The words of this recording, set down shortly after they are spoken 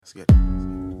It's good.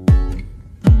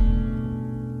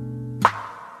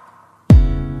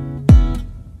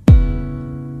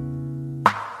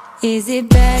 Is it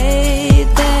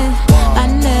bad that I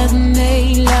never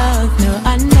made love? No,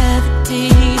 I never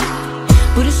did.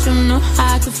 But I sure know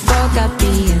how to fuck. I'll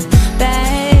be a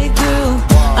bad girl,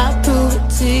 I'll prove it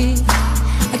to you.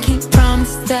 I can't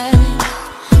promise that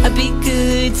I'll be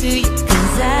good to you,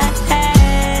 'cause I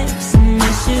have some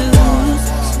issues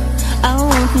I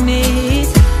won't admit.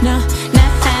 No,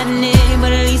 not having it,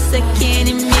 but at least I can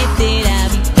admit that I'll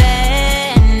be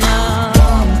bad, no,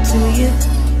 to you.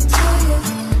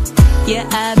 Yeah,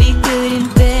 I'll be good in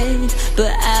bed,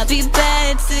 but I'll be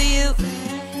bad to you.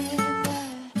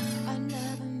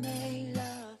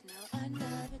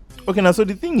 Okay, now, so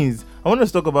the thing is, I want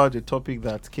us to talk about a topic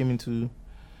that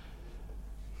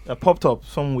popped up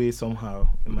some way, somehow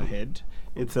in my head.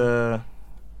 It's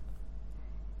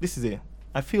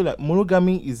I feel like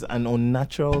monogamy is an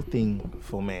unnatural thing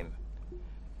for men.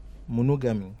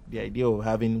 Monogamy, the idea of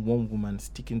having one woman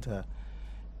sticking to her,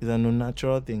 is an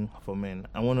unnatural thing for men.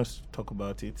 I want us to talk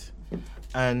about it.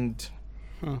 And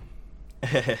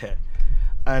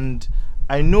and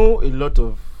I know a lot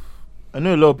of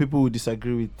people who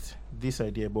disagree with this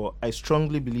idea, but I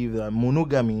strongly believe that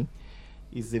monogamy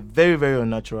is a very, very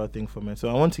unnatural thing for men. So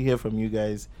I want to hear from you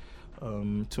guys.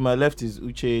 To my left is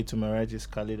Uche, to my right is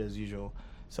Khalid, as usual.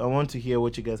 So I want to hear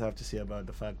what you guys have to say about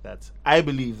the fact that I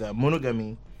believe that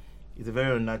monogamy is a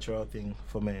very unnatural thing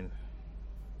for men.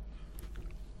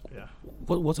 Yeah.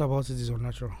 What about it is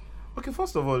unnatural? Okay,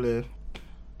 first of all,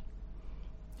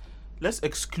 let's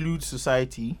exclude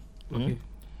society. Okay.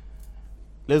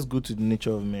 Let's go to the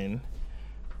nature of men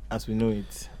as we know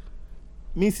it.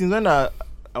 Me, since when I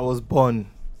was born,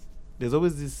 there's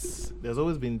always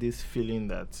been this feeling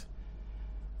that,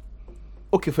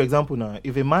 okay, for example, now,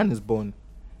 if a man is born,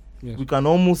 Yes. we can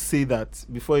almost say that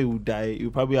before he would die, he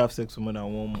will probably have sex with more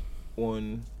than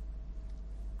one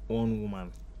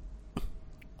woman.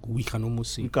 We can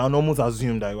almost say. You can almost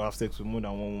assume that you have sex with more than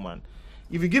one woman.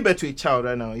 If you give birth to a child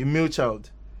right now, a male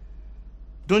child,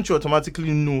 don't you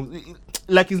automatically know?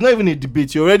 Like, it's not even a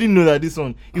debate. You already know that this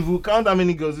one, if we count how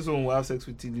many girls this one will have sex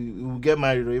with, he will get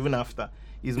married or even after.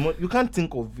 Is more, you can't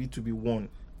think of it to be one.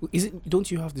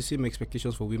 Don't you have the same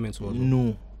expectations for women too?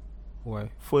 No.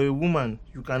 Why? For a woman,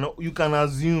 you can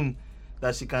assume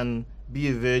that she can be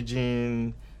a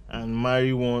virgin and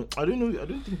marry one. I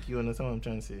don't think you understand what I'm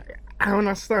trying to say. I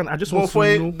understand. I just But for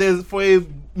a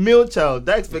male child,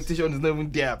 that expectation is not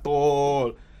even there at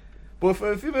all. But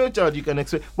for a female child, you can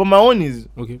expect. But my own is,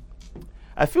 okay.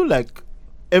 I feel like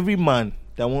every man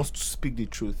that wants to speak the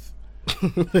truth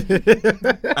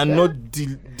and not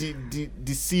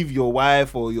deceive your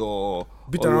wife or your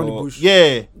beat around the bush.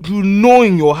 Yeah, you know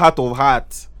in your heart of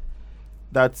hearts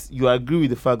that you agree with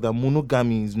the fact that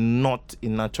monogamy is not a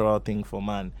natural thing for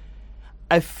man.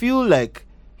 I feel like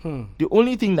the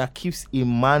only thing that keeps a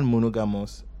man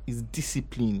monogamous is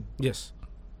discipline. Yes.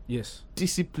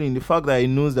 Discipline. The fact that he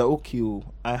knows that, okay,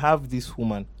 I have this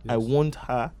woman. Yes. I want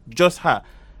her, just her.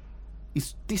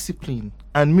 It's discipline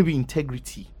and maybe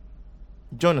integrity.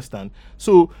 Do you understand?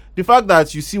 So the fact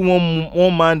that you see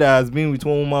one man that has been with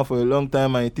one woman for a long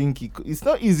time, I think it's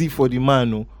not easy for the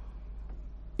man. No,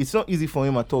 it's not easy for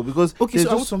him at all, because okay. So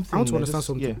I want to understand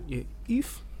something. Yeah.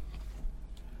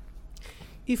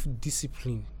 If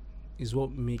discipline is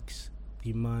what makes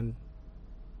the man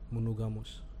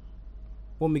monogamous,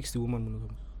 what makes the woman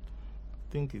monogamous?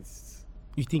 I think it's.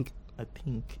 You think? I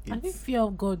think fear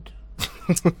of God.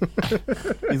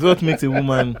 Is what makes a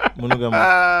woman monogamous.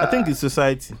 I think it's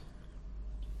society.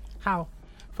 How?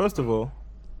 First of all,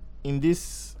 in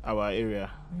this our area,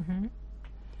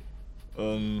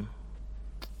 a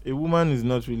woman is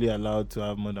not really allowed to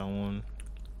have more than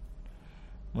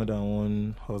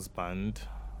one husband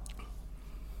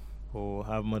or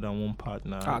have more than one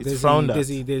partner. It's frowned at.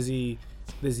 There's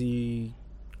a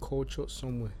culture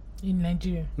somewhere in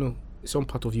Nigeria. No, some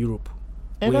part of Europe.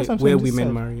 Where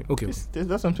women marry. Okay.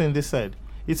 That's something on this side.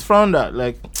 It's frowned at.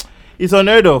 Like, it's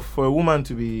unheard of for a woman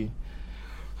to be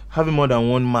having more than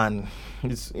one man.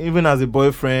 It's even as a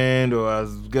boyfriend or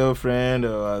as girlfriend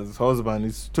or as husband.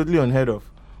 It's totally unheard of.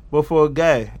 But for a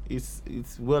guy, it's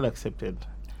well accepted.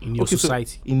 In your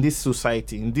society. So in this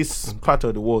society, in this part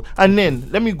of the world. And then,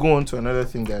 let me go on to another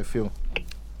thing that I feel.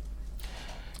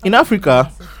 In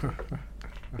Africa,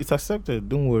 it's accepted.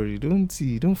 Don't worry. Don't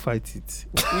fight it.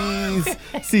 Please.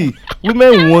 See,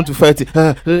 women want to fight it,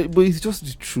 but it's just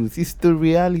the truth. It's the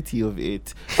reality of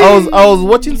it. I was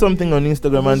watching something on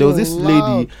Instagram, and there was this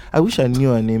lady. I wish I knew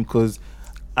her name, because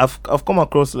I've come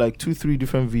across like 2-3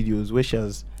 different videos where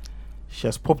she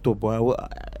has popped up,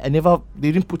 but I never,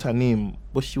 they didn't put her name,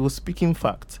 but she was speaking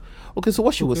facts. Okay, so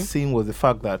what she was saying was the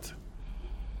fact that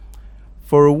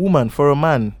for a woman, for a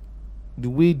man, the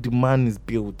way the man is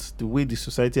built, the way the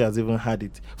society has even had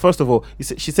it. First of all,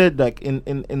 she said like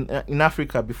in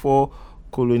Africa before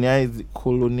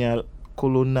colonialization.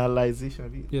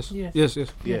 Yes. Yes. Yes. Yes.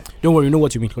 Yeah. Don't worry, you know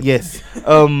what you mean. Yes.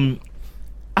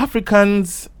 African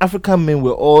men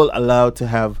were all allowed to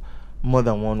have more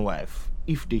than one wife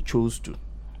if they chose to.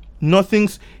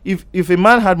 If a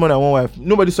man had more than one wife,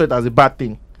 nobody saw it as a bad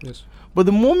thing. Yes. But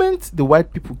the moment the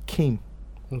white people came,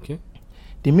 Okay.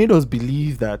 they made us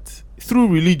believe that through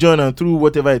religion and through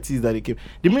whatever it is that they came,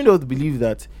 they made us believe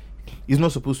that it's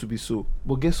not supposed to be so.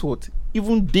 But guess what?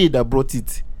 Even they that brought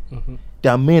it,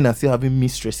 their men are still having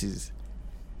mistresses.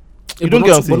 You don't get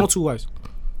what I'm saying? But not two wives.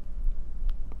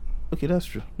 Okay, that's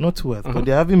true. Not two wives, but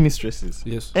they're having mistresses.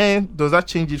 Yes. And does that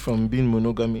change it from being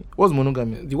monogamy? What's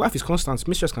monogamy? The wife is constant.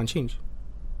 Mistress can change.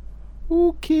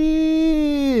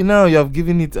 Okay. Now you have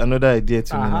given it another idea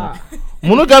to me now. Aha.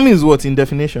 Monogamy is what in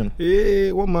definition?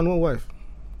 Hey, one man, one wife.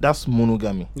 That's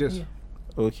monogamy. Yes. Yeah.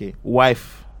 Okay.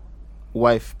 Wife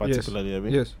particularly,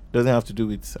 abi? Yes. Doesn't have to do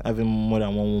with having more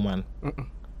than one woman.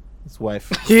 It's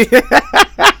wife.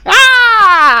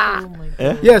 Oh my God.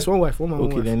 Eh? Yes, one wife, one man, one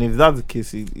Okay, wife. then if that's the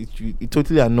case, it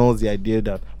totally annuls the idea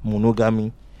that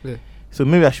monogamy. Yeah. So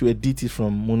maybe I should edit it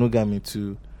from monogamy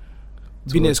to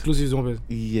Being what? exclusive is one person.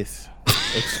 yes,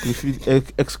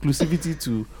 exclusivity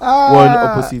to one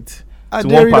opposite I to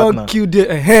dare one you partner. not kill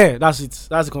the hair. That's it.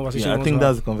 That's the conversation. Yeah, I we think want to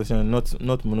that's the conversation,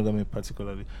 not monogamy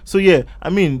particularly. So yeah, I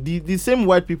mean the same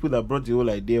white people that brought the whole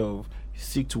idea of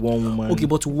stick to one woman. have. Okay,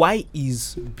 but why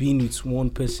is being with one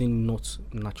person not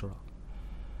natural?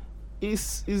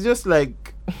 it's just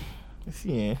like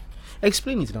see, eh?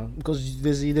 Explain it now, because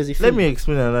there's a Let film. me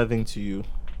explain another thing to you.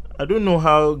 I don't know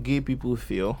how gay people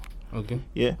feel. Okay.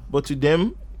 Yeah, but to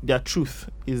them, their truth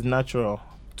is natural.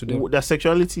 To them. Their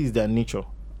sexuality is their nature.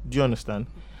 Do you understand?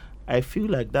 I feel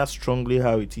like that's strongly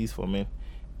how it is for men.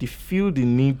 They feel the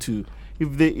need to,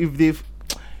 if they've,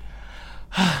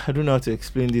 I don't know how to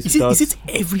explain this. Is it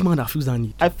every man that feels that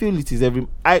need? I feel it is every.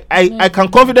 I can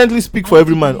confidently speak for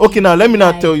every man. Okay, now let me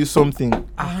now tell you something.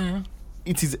 Uh-huh.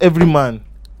 It is every man.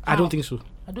 I don't think so.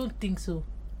 I don't think so.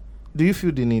 Do you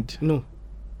feel the need, No.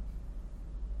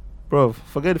 bro?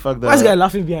 Forget the fact that. Why is this guy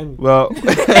laughing behind me? Well,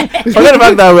 forget the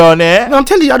fact that we're on air. No, I'm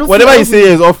telling you, I don't. Whatever feel you say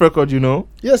is off record, you know.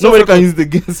 Yes, Nobody off can record. use it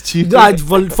against you.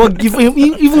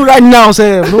 Even right now,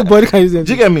 sir, nobody can use them.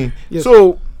 Do you get me? Yes.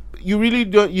 So you really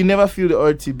don't. You never feel the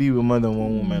urge to be with more than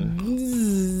one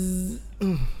woman.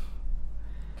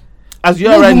 As you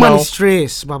are No right woman now. is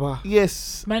stress, Baba.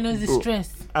 Yes. Minus the bro,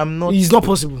 stress. I'm not. It's not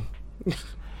possible.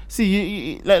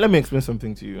 See, let me explain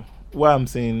something to you. What I'm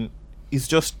saying is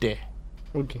just there.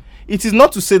 Okay. It is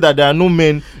not to say that there are no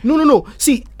men. No.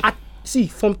 See,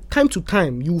 from time to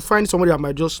time, you find somebody that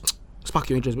might just spark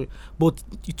your interest, but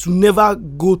it will never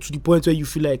go to the point where you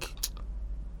feel like,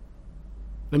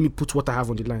 let me put what I have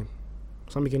on the line.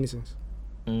 Does that make any sense?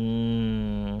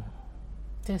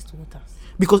 Test waters.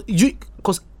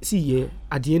 Because see, yeah,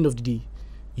 at the end of the day,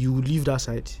 you leave that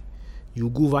side, you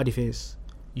go over the fence,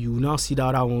 you now see the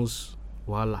other ones,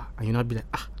 voila, and you now be like,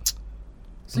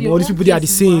 So all these people they are the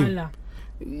same. Wahala.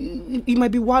 It might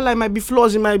be voila, it might be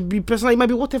flaws, it might be personal, it might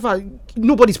be whatever.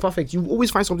 Nobody's perfect. You always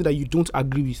find something that you don't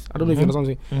agree with. I don't know if you understand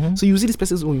what I'm saying. So you see this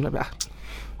person's own, you're like,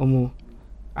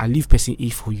 I leave person A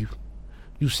for you.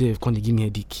 You say, can't they give me a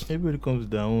dick? Everybody comes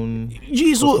with their own.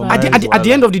 So at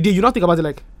the end of the day, you not think about it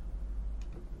like,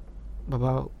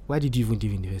 Baba, why did you even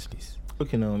live in the first place?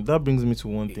 Okay, now that brings me to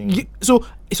one thing. So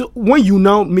when you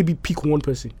now maybe pick one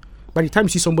person, by the time you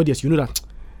see somebody else, you know that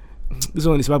this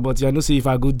one is bad, but I know say if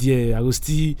I go there, I go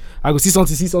see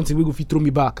something we go fit throw me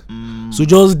back. So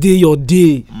just day your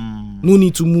day, no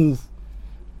need to move.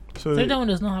 So that one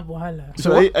does not have wahala.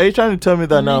 So are you trying to tell me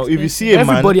that now if you see a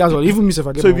Everybody man, has one, even myself.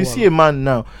 I get so if my you wahala. see a man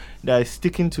now that is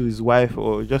sticking to his wife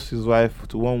or just his wife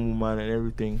to one woman and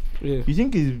everything, Yeah, you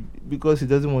think it's because he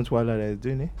doesn't want Wala that he's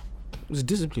doing it? it's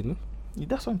discipline. No?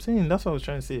 That's what I'm saying. That's what I was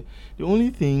trying to say. The only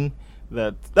thing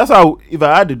that's how, if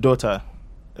I had a daughter,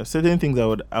 there are certain things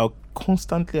I'll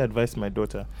constantly advise my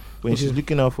daughter when Okay. she's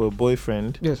looking out for a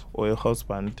boyfriend Yes. or a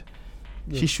husband.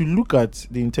 Yes. She should look at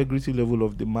the integrity level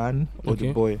of the man or Okay.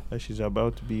 the boy that she's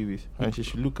about to be with, and she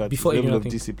should look at Before the any level other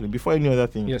of thing. discipline before any other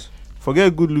thing. Yes.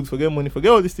 Forget good looks, forget money,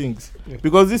 forget all these things, Yeah.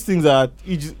 because these things are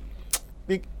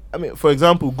I mean, for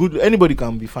example, good. Anybody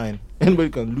can be fine. Anybody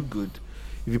can look good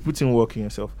if you put in work in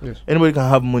yourself. Yes. Anybody can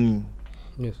have money.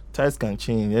 Yes. Ties can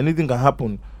change. Anything can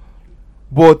happen.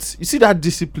 But you see, that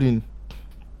discipline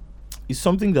is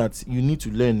something that you need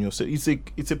to learn yourself.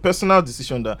 It's a personal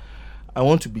decision that I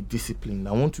want to be disciplined.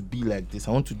 I want to be like this.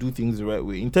 I want to do things the right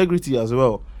way. Integrity as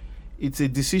well. It's a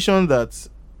decision that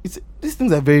these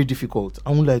things are very difficult.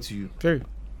 I won't lie to you. Very.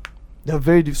 They're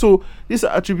very so these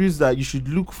are attributes that you should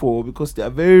look for because they are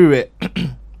very rare.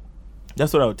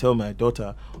 That's what I would tell my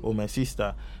daughter or my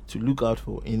sister to look out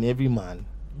for in every man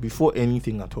before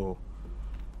anything at all.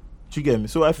 Do you get me?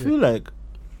 So I feel like,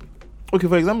 okay,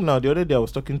 for example, now the other day I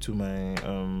was talking to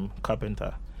my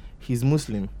carpenter. He's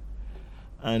Muslim,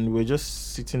 and we're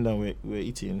just sitting down, we're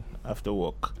eating after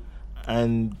work,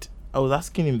 and I was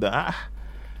asking him that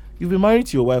you've been married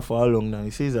to your wife for how long now?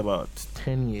 He says about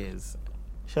 10 years.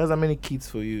 She has how many kids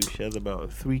for you? She has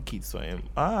about 3 kids for him.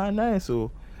 Nice.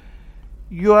 So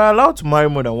you are allowed to marry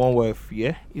more than one wife,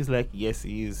 yeah? He's like, yes,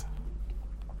 he is.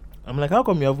 I'm like, how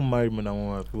come you haven't married more than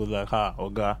one wife? He was like,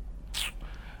 Oga.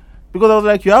 Because I was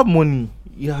like, you have money.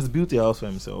 He has built a house for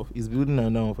himself. He's building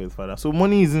another one for his father. So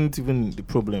money isn't even the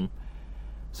problem.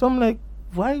 So I'm like,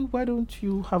 why don't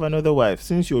you have another wife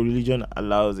since your religion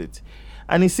allows it?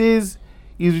 And he says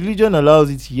his religion allows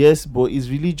it, yes, but his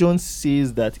religion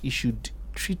says that he should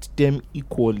treat them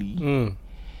equally.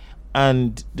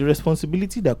 And the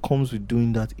responsibility that comes with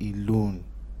doing that alone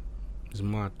is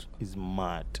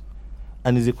mad.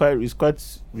 And he's quite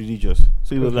religious.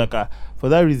 So he was like, for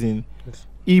that reason,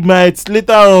 he might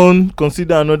later on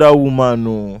consider another woman.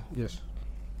 No. Yes.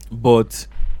 But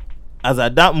as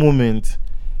at that moment,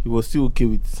 he was still okay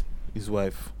with his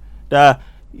wife. That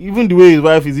even the way his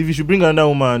wife is, if he should bring another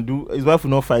woman, his wife will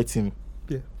not fight him.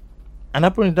 Yeah. And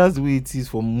apparently that's the way it is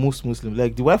for most Muslims.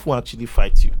 Like the wife won't actually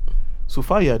fight you. So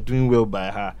far you are doing well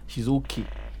by her. She's okay.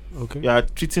 You are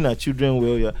treating her children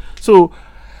well. Yeah. So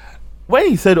when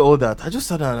he said all that, I just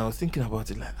sat down and I was thinking about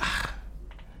it like,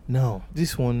 no,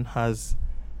 this one has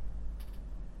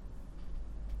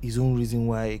his own reason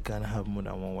why he can't have more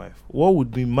than one wife. What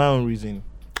would be my own reason?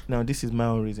 Now this is my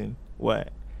own reason why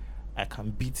I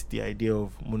can beat the idea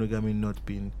of monogamy not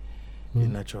being a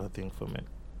natural thing for men.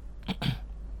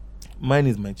 Mine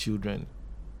is my children.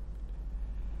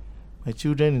 My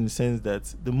children, in the sense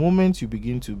that the moment you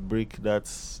begin to break that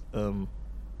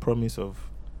promise of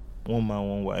one man,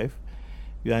 one wife,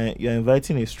 you are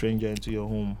inviting a stranger into your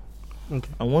home. Okay.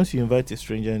 And once you invite a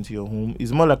stranger into your home,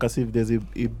 it's more like as if there's a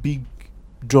big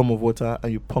drum of water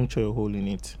and you puncture a hole in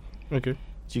it. Okay.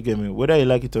 Do you get me? Whether you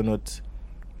like it or not,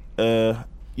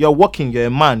 you're working, you're a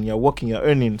man, you're working, you're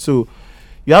earning. So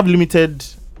you have limited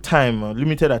time,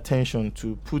 limited attention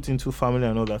to put into family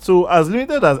and all that. So as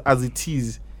limited as it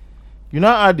is, you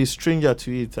now add a stranger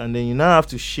to it, and then you now have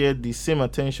to share the same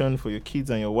attention for your kids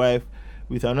and your wife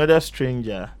with another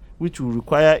stranger, which will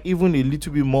require even a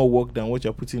little bit more work than what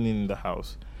you're putting in the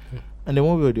house. And then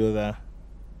one way or the other,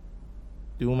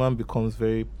 the woman becomes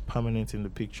very permanent in the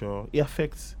picture. It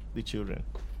affects the children.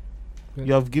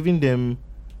 You have given them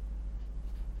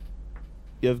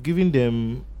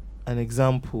an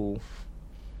example.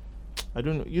 I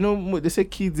don't know. You know, they say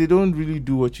kids, they don't really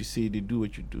do what you say, they do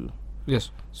what you do.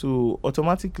 Yes. So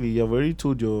automatically, you've already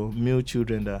told your male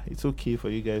children that it's okay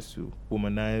for you guys to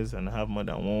womanize and have more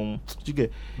than one. You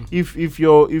get, if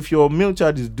your male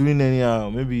child is doing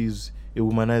anyhow, maybe he's a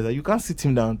womanizer, you can't sit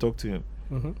him down and talk to him.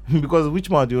 Because which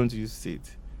mouth do you want to use to say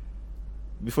it?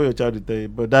 Before your child will tell you,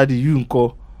 but daddy, you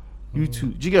call you too.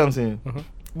 Do you get what I'm saying?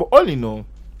 But all in all,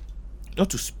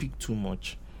 not to speak too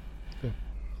much.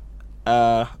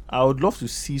 I would love to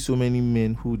see so many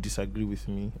men who disagree with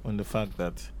me on the fact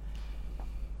that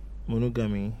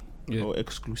monogamy or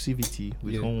exclusivity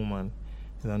with one woman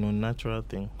is an unnatural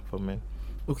thing for men.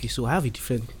 Okay, so I have a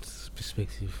different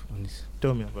perspective on this.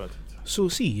 Tell me about it. So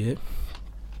see,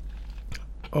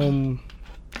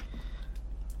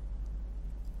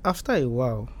 after a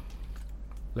while,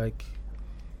 like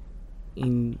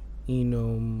in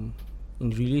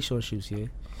relationships, it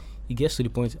gets to the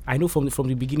point. I know from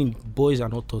the beginning, boys are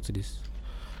not taught this,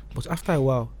 but after a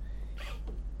while,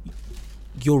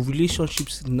 your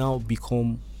relationships now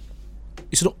become.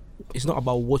 It's not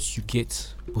about what you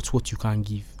get, but what you can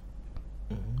give.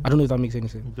 I don't know if that makes any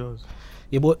sense. It does.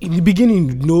 Yeah, but in the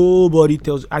beginning, nobody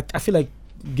tells. I feel like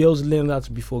girls learn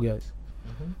that before guys.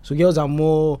 So girls are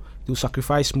more. They'll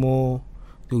sacrifice more.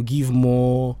 They'll give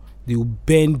more. They'll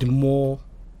bend more.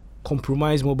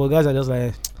 Compromise more. But guys are just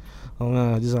like, oh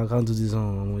man, this I can't do this.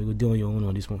 You go do on your own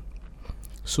on this one.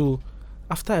 So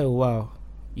after a while,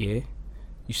 you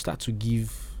start to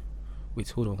give. Wait,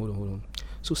 hold on.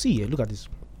 So see, look at this.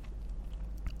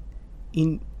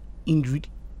 In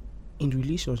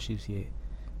relationships,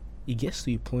 it gets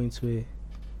to a point where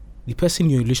the person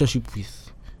you're in a relationship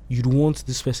with, you'd want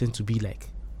this person to be like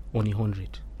on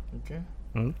 100. Okay.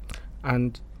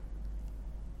 And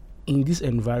in this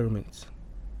environment,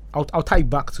 I'll tie it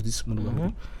back to this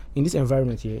monogamy. In this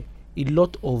environment here, a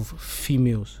lot of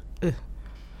females, a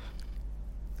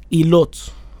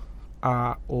lot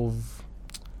are of,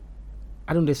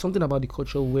 I don't know, there's something about the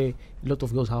culture where a lot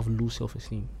of girls have low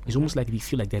self-esteem. It's almost like they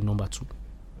feel like they're number 2,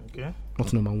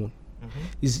 not number 1.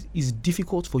 It's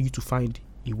difficult for you to find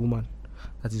a woman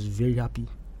that is very happy,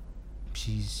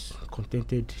 she's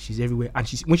contented, she's everywhere, and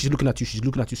when she's looking at you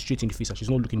straight in the face and she's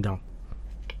not looking down.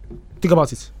 Think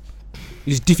about it.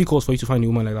 It's difficult for you to find a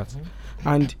woman like that.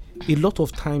 And a lot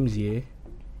of times,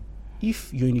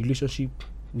 if you're in a relationship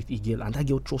with a girl and that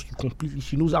girl trusts you completely,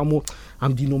 she knows I'm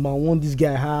the number 1 this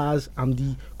guy has,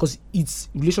 because its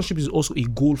relationship is also a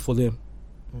goal for them.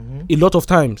 A lot of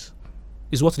times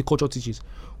is what the culture teaches.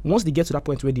 Once they get to that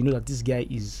point where they know that this guy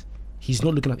he's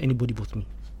not looking at anybody but me,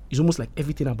 it's almost like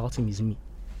everything about him is me.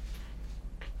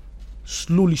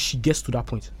 Slowly she gets to that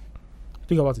point.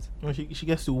 Think about it. No, she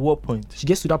gets to what point? She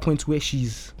gets to that point where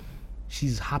she's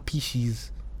happy,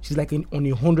 she's like on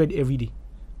 100 every day.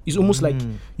 It's almost like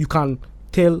you can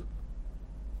tell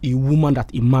a woman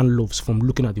that a man loves from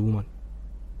looking at the woman.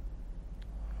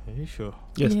 Are you sure?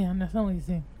 Yes. Yeah, I understand what you're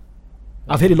saying.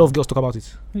 I've heard a lot of girls talk about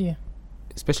it. Yeah.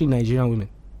 Especially Nigerian women.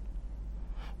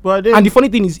 But then, and the funny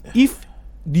thing is, if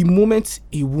the moment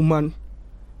a woman,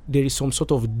 there is some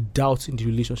sort of doubt in the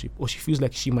relationship, or she feels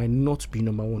like she might not be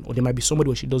number 1, or there might be somebody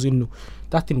where she doesn't know,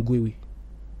 that thing will go away.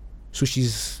 So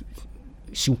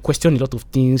she'll question a lot of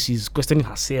things. She's questioning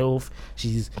herself.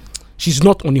 She's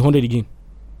not on the 100 again.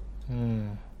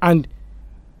 And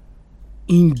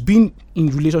in being in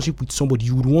relationship with somebody,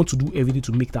 you would want to do everything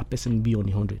to make that person be on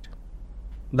the 100.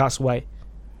 That's why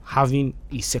having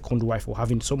a second wife or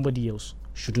having somebody else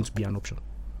shouldn't be an option.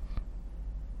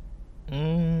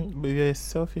 But you're a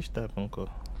selfish type, uncle.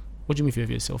 What do you mean if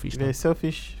you're selfish? You're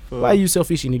selfish. Why are you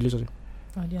selfish in a relationship?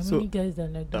 Oh, there are many guys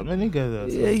that like that. Many guys are.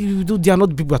 They are not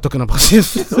the people we're talking about.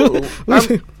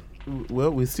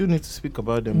 Well, we still need to speak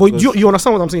about them. But you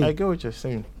understand what I'm saying? I get what you're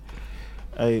saying.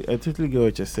 I totally get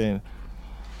what you're saying.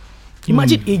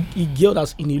 Imagine a girl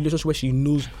that's in a relationship where she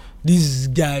knows this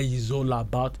guy is all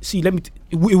about. See,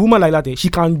 a woman like that, she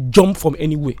can jump from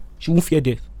anywhere. She won't fear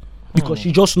death because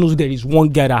she just knows there is one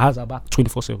guy that has her back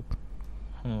 24/7.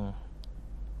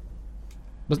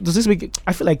 But does this make?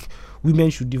 I feel like women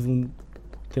should even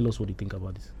tell us what they think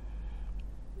about this.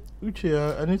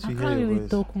 Uche, I need to hear can't your really voice.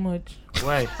 talk much.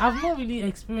 Why? I've not really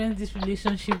experienced this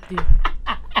relationship thing.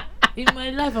 In my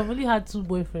life, I've only had 2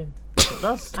 boyfriends.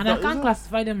 I can't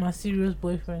classify them as serious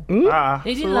boyfriends.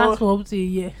 They didn't last for up to a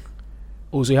year.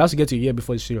 Oh, so it has to get to a year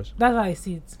before it's serious. That's how I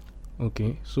see it.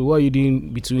 Okay. So what are you doing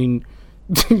between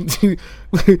in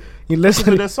less So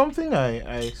than there's something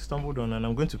I stumbled on and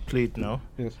I'm going to play it now.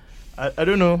 Yes. I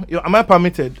don't know. Am I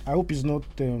permitted? I hope it's not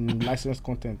licensed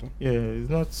content. Huh? Yeah, it's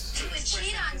not. You would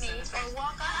cheat on me or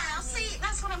walk out. See,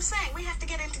 that's what I'm saying. We have to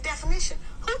get into definition.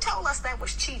 Who told us that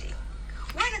was cheating?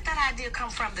 Where did that idea come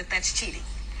from that that's cheating?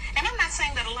 And I'm not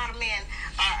saying that a lot of men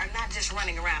are not just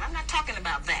running around. I'm not talking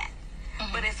about that.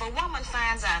 But if a woman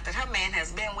finds out that her man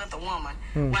has been with a woman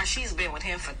while she's been with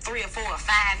him for 3 or 4 or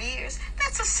 5 years,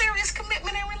 that's a serious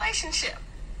commitment in relationship.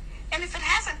 And if it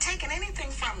hasn't taken anything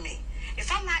from me,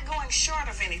 if I'm not going short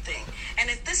of anything, and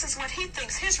if this is what he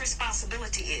thinks his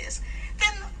responsibility is,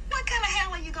 then what kind of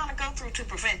hell are you going to go through to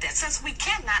prevent that? Since we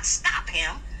cannot stop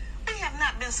him, we have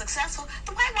not been successful.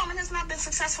 The white woman has not been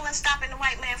successful in stopping the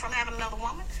white man from having another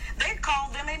woman. They call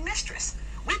them a mistress.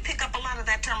 We pick up a lot of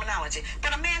that terminology.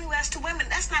 But a man who has 2 women,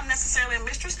 that's not necessarily a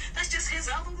mistress. That's just his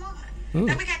other woman.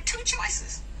 And we got 2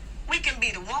 choices. We can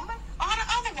be the woman or the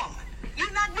other woman. We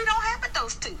don't have it,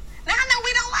 those 2. Now, I know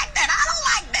we don't like that. I don't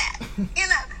like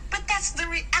that. But that's the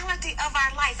reality of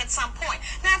our life at some point.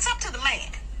 Now, it's up to the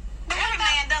man. But every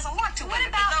man doesn't want to. But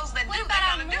those that do, they're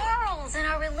going to do it. Morals and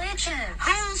our religion?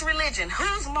 Whose religion?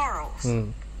 Whose morals?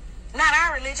 Not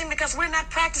our religion, because we're not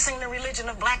practicing the religion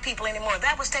of black people anymore.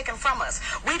 That was taken from us.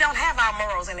 We don't have our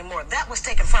morals anymore. That was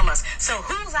taken from us. So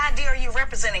whose idea are you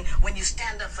representing when you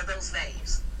stand up for those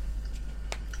values?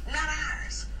 Not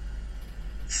ours.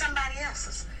 Somebody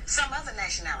else's. Some other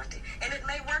nationality. And it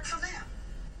may work for them.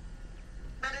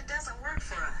 But it doesn't work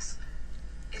for us.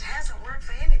 It hasn't worked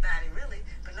for anybody, really.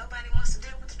 But nobody wants to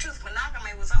deal with the truth.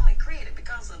 Monogamy was only created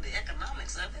because of the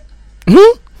economics of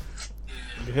it.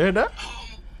 You heard that?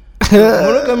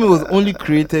 Monogamy was only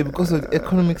created because of the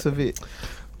economics of it.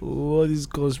 What is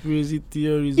conspiracy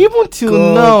theories? Even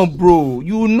till now, bro,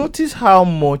 you will notice how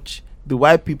much the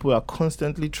white people are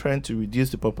constantly trying to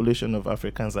reduce the population of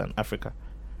Africans and Africa.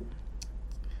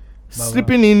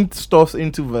 Slipping in stuff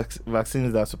into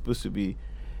vaccines that are supposed to be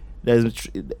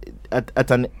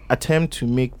at an attempt to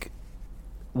make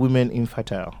women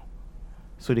infertile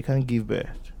so they can't give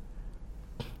birth.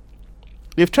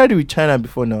 They've tried it with China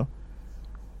before now.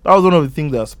 That was one of the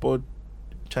things that spurred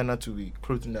China to be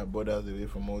closing their borders away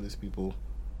from all these people.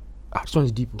 This one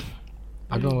is deep.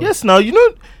 I don't know. Yes, now,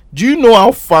 do you know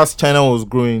how fast China was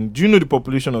growing? Do you know the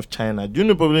population of China? Do you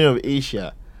know the population of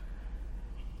Asia?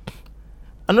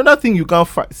 Another thing you can't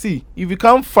fight. See, if you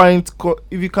can fight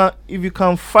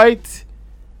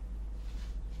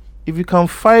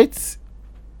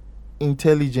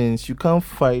intelligence, you can't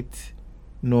fight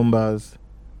numbers.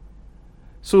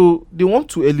 So they want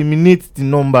to eliminate the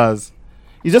numbers.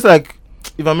 It's just like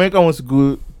if America wants to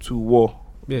go to war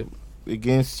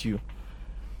against you.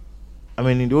 I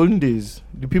mean, in the olden days,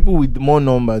 the people with more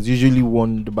numbers usually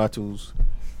won the battles.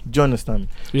 Do you understand?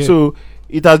 Yeah. So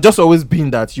it has just always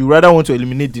been that you rather want to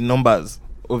eliminate the numbers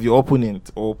of your opponent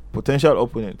or potential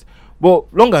opponent.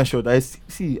 But long and short, I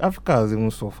see Africa has even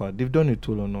suffered. They've done a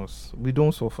toll on us. We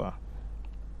don't suffer.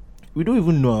 We don't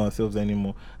even know ourselves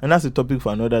anymore. And that's a topic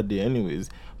for another day anyways.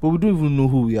 But we don't even know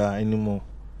who we are anymore.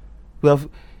 We have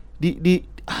they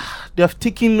have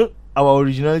taken our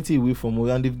originality away from us,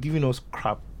 and they've given us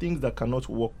crap, things that cannot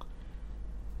work.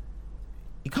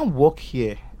 It can't work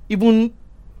here. Even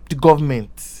the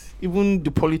government, even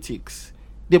the politics,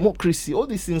 democracy, all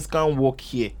these things can't work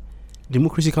here.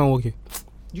 Democracy can't work here.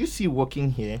 You see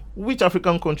working here? Which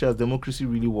African country has democracy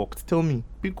really worked? Tell me.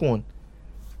 Pick one.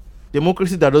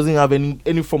 Democracy that doesn't have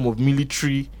any form of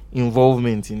military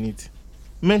involvement in it.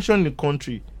 Mention the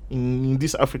country in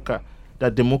this Africa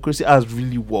that democracy has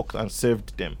really worked and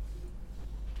served them.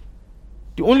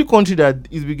 The only country that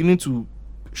is beginning to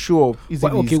show up is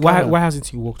why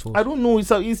hasn't it worked for us? I don't know.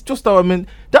 It's just our men.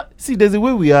 See, there's a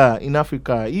way we are in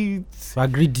Africa. We're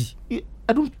greedy.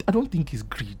 I don't think it's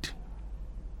greed.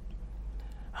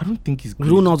 I don't think it's greed.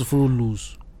 We don't know how to follow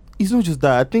rules. It's not just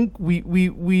that. I think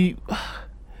we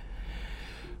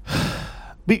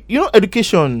but,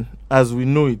 education as we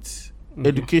know it,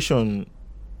 education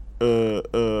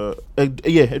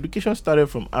education started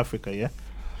from Africa, yeah.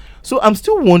 So I'm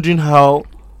still wondering how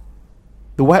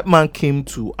the white man came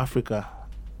to Africa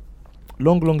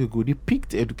long ago. They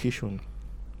picked education.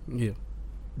 Yeah.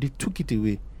 They took it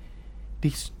away.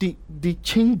 They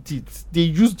changed it. They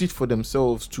used it for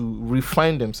themselves to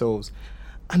refine themselves,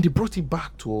 and they brought it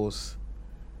back to us.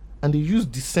 And they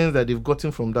used the sense that they've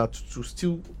gotten from that to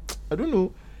still, I don't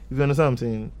know if you understand what I'm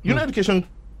saying. Education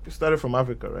started from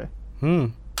Africa,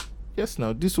 right? Yes,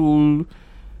 now it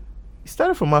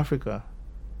started from Africa.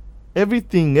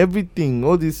 Everything,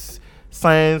 all this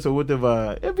science or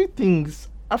whatever, everything's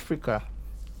Africa.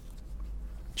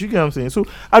 Do you get what I'm saying? So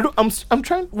I'm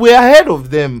trying. We're ahead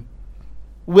of them.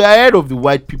 We're ahead of the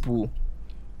white people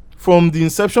from the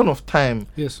inception of time.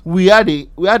 Yes, we had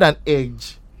an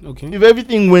edge. Okay. If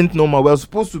everything went normal, we were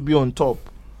supposed to be on top.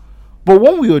 But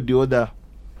one way or the other,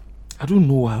 I don't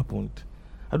know what happened.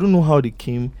 I don't know how they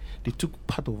came. They took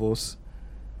part of us,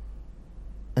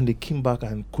 and they came back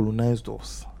and colonized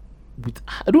us.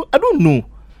 I don't know.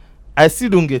 I still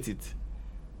don't get it.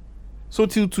 So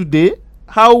till today,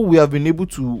 how we have been able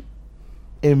to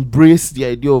embrace the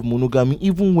idea of monogamy,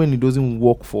 even when it doesn't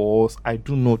work for us, I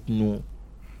do not know.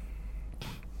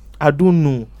 I don't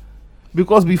know.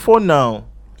 Because before now,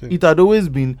 it had always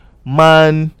been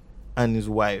man and his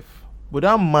wife. But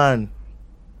that man...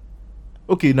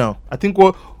 Okay, now,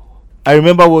 I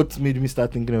remember what made me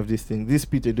start thinking of this thing. This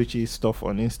Peter Edochie stuff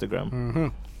on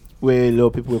Instagram. Where a lot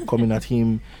of people were coming at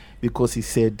him because he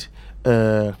said,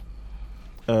 if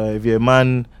you're a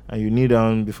man and you kneel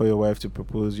down before your wife to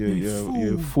propose,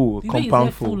 you're a fool.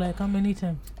 Compound fool. Like how many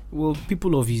times? Well,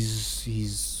 people of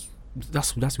his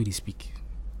that's where they speak.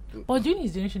 But during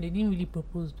his generation, they didn't really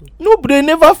propose though. No, but they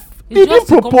didn't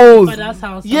propose.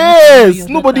 Yes,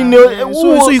 nobody knew.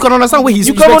 So you can understand where he's.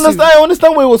 I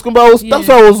understand where he was coming. That's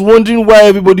why I was wondering why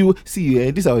everybody. This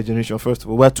is our generation. First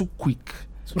of all, we're too quick.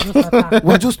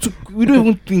 We're just too. We don't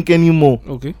even think anymore.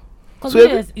 Okay. Because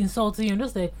it's insulting. You're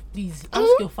just like, please ask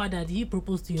your father. Did he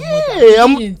propose to your mother? Yeah,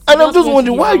 I'm just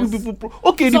wondering why you people.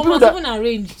 Okay, the people that even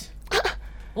arranged.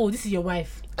 Oh, this is your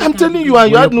wife. I'm telling you,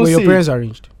 and you had no say. Were your parents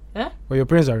arranged? Were your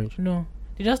parents arranged? No,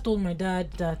 they just told my dad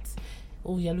that,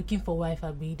 oh, you're looking for wife,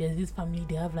 Abi. There's this family,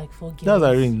 they have like 4 girls. That's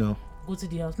arranged now. Go to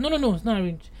the house. No, it's not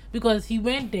arranged. Because he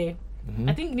went there.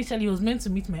 I think initially he was meant to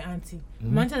meet my auntie.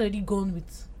 My auntie had already gone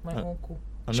with my uncle.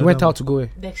 She went out to go where?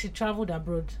 Like she traveled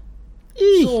abroad.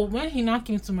 So when he now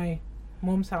came to my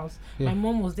mom's house, my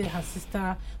mom was there, her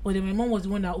sister, but then my mom was the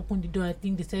one that opened the door. I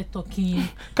think they started talking.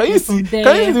 Can you see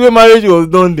the way marriage was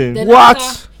done then?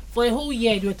 What? For a whole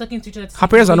year, they were talking to each other. Her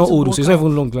parents are not old, so it's not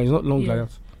even long. It's not long like that.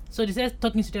 So they started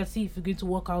talking to each other, see if we're going to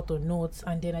work out or not.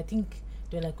 And then I think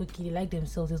they're like, okay, they like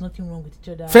themselves. There's nothing wrong with each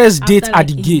other. First date at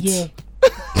the gate.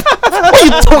 What are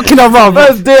you talking about?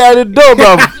 First day at the door,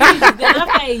 bro. Then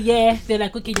after a year, they're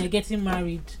like, okay, they're getting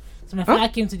married. So my father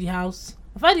came to the house.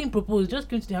 My father didn't propose, just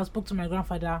came to the house, spoke to my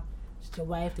grandfather, your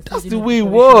wife. That's the way it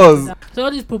was. So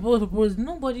all these propose.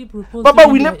 Nobody proposed. But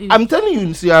we never. I'm telling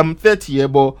you, see, I'm 30 here,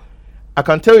 but I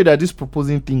can tell you that this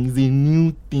proposing thing is a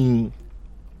new thing.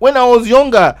 When I was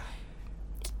younger,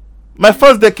 my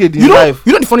first decade in life,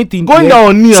 you know the funny thing, going down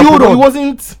on knee, it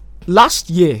wasn't. Last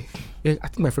year, I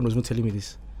think my friend was even telling me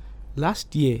this.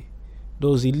 Last year, there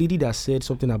was a lady that said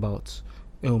something about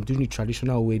doing a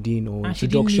traditional wedding or and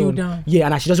introduction. She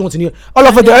and she doesn't want to kneel. All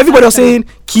of it, everybody was saying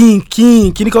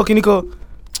kiniko.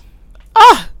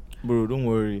 Bro, don't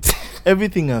worry.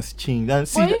 Everything has changed. And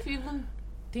see, but if you even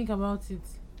think about it,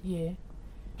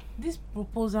 this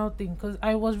proposal thing, because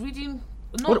I was reading.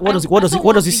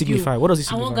 What does it signify? What does it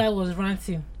signify? And one guy was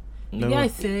ranting. The guy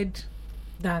said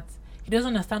that he doesn't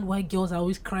understand why girls are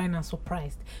always crying and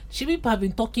surprised. She people have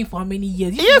been talking for how many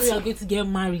years? Yes. You are going to get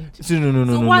married. No.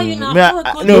 So why you now?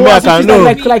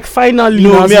 Like finally.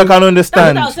 No, I can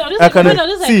understand. I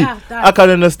can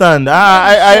understand.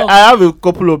 I have a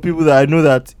couple of people that I know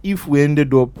that if we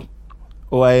ended up,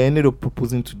 or I ended up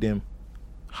proposing to them,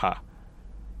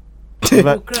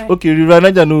 okay, River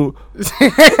Niger no.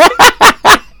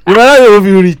 River Niger will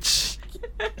be rich.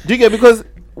 Do you get? Because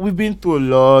we've been through a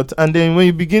lot, and then when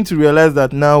you begin to realize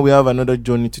that now we have another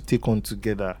journey to take on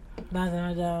together, that's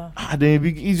another. Then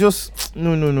it's just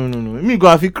no. Me go,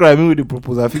 I feel cry. Me with the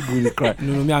proposal, I feel go really cry.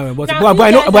 But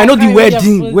I know the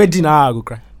wedding. I go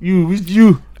cry. You. What do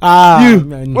you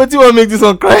want to make this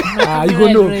one cry? You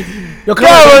go know. You're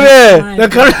crying.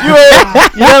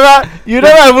 You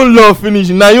never even love finish.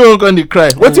 Now you won't going to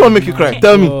cry. What do you want to make you cry?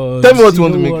 Tell me what you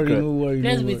want to make you cry.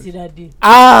 Let's wait till that day.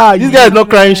 This guy is not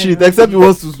crying shit except he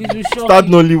wants to start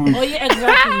Nollywood. Oh yeah,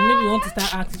 exactly. Maybe he wants to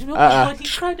start acting. But he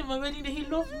cried in my wedding day. He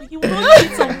loved me. He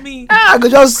wanted it on me. I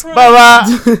could just Baba,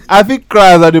 I think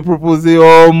cries at the proposal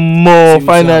or more.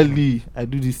 Finally, I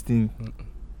do this thing.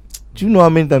 Do you know how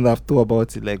many times I've thought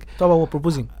about it? Like talk about what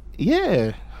proposing?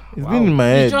 Yeah. It's been in my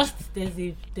head.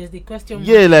 There's a question.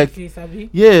 Yeah,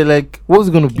 like what's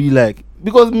it gonna be like?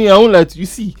 Because me, I won't like to. You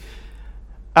see,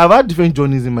 I've had different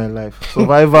journeys in my life.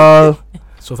 Survival.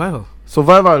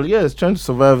 Yes, trying to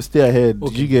survive, stay ahead.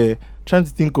 Okay. You get trying to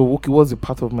think of what's the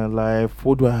part of my life?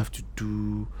 What do I have to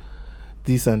do?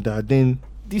 This and that. Then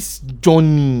this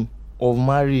journey of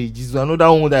marriage is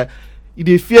another one that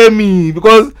they fear me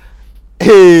because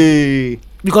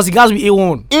because it has to be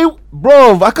A1.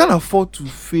 Bro, I can't afford to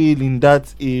fail in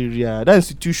that area. That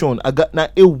institution, I got now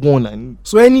A1.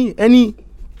 So any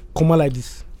comma like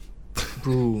this,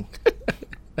 bro.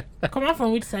 Come out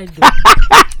from which side though?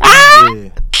 Yeah.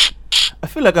 I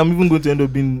feel like I'm even going to end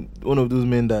up being one of those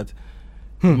men that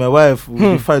my wife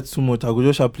will fight too much. I will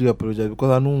just sharply apologize because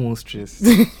I don't want stress.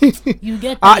 You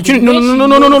get no. You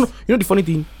know the funny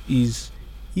thing is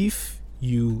if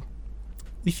you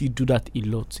do that a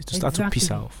lot, it will start to piss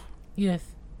her off. Yes.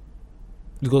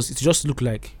 Because it just look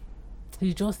like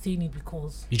he's just saying it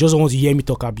because he just wants to hear me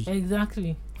talk Abi.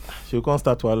 Exactly. She'll come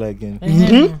start to holler again.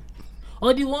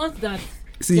 Or the ones that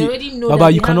see, they already know Baba,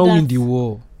 that you cannot win the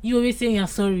war. You always saying you're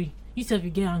sorry. You self you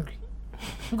get angry.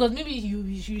 Because maybe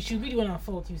you should be the one at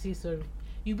fault, you say sorry.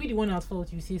 You be the one at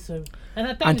fault, you say sorry. And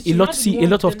a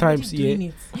lot of times, yeah.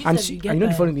 And you know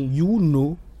the funny thing, you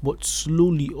know, but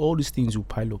slowly all these things will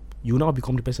pile up. You will now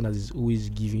become the person that is always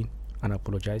giving and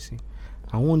apologizing.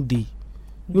 And one day,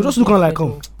 you just look like,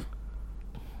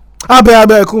 I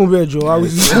bet, come Joe.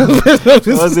 How's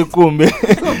it come?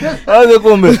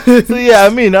 So yeah, I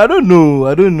mean, I don't know.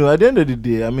 At the end of the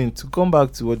day, I mean, to come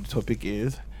back to what the topic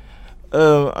is,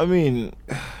 I mean,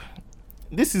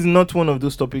 this is not one of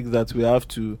those topics that we have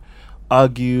to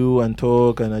argue and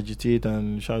talk and agitate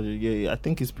and shout. Yeah, I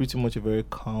think it's pretty much a very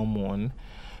calm one.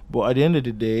 But at the end of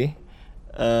the day,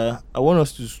 I want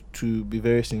us to be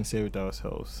very sincere with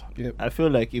ourselves. Yep. I feel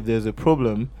like if there's a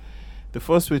problem, the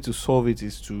first way to solve it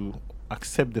is to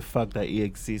accept the fact that it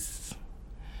exists.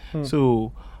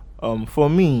 So, for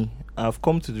me, I've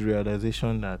come to the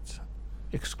realization that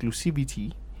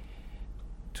exclusivity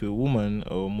to a woman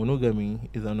or monogamy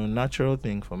is an unnatural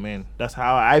thing for men. That's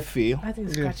how I feel. I think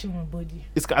it's scratching my body.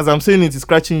 It's as I'm saying it's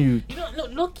scratching you. You know, no,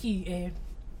 low-key,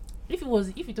 if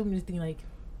you told me this thing like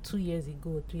 2 years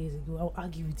ago or 3 years ago, I'll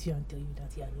argue with you and tell you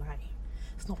that you're lying.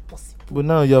 It's not possible. But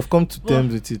now you have come to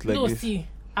terms with it like no, this. See,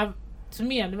 to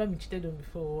me, I've never been cheated on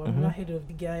before. I've never heard of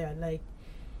the guy I like.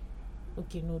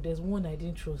 Okay, no, there's one I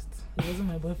didn't trust. It wasn't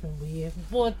my boyfriend, but yeah.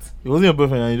 But it wasn't your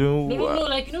boyfriend, and you don't. No.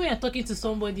 Like when you're talking to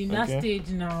somebody in that stage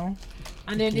now,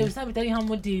 and then they will start telling you how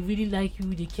much they really like you,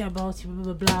 they care about you,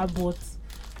 blah blah blah. But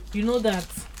you know that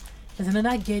there's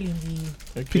another girl in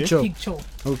the Picture.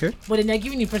 Okay. But then they're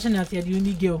giving the impression that you're the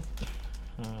only girl.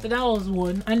 So that was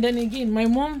one. And then again, my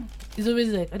mom is always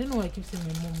like, I don't know why I keep saying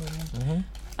my mom.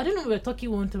 I don't know, we were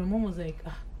talking one time. My mom was like,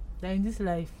 that in this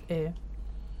life,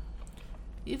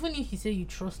 even if you say you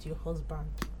trust your husband,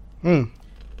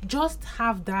 just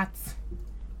have that.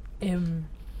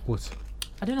 What?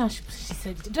 I don't know how she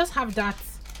said it. Just have that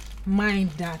mind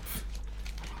that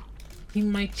he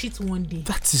might cheat one day.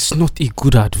 That is not a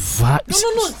good advice.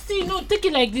 No. See, no, take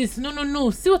it like this. No.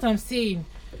 See what I'm saying?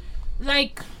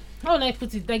 Like, how will I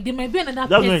put it? Like, there might be another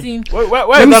person.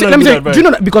 Let me say, do you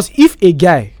know that? Because if a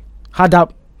guy had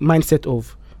that mindset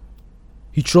of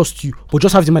he trusts you, but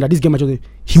just have in mind that this guy might just,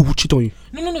 he will cheat on you.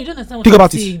 No, you don't understand what Think I'm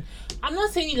about saying. I'm not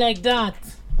saying it like that.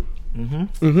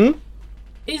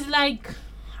 It's like,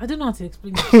 I don't know how to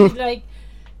explain it. It's like,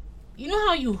 you know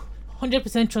how you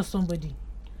 100% trust somebody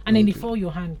and then they fall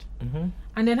your hand,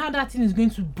 and then how that thing is going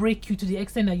to break you to the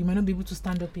extent that you might not be able to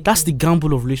stand up again. That's the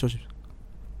gamble of relationships.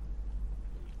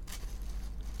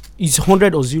 It's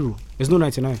 100 or 0. There's no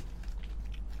 99.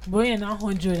 But you're now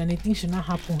 100 and the thing should not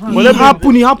happen. Well, It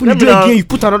happen. You do it again. You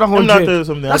put another Let me now tell 100. you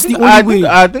something. That's I think, the only I way. think,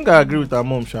 I think I agree with her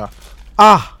mom, Sha.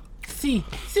 See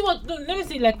what? No, let me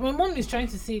say. Like my mom is trying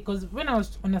to say, because when I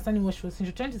was understanding what she was saying,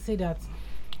 she was trying to say that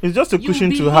It's just a You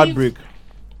cushion to believe heartbreak.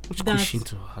 Which That's- cushion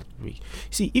to heartbreak.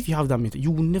 See, if you have that method,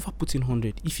 you will never put in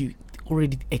 100 if you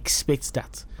already expect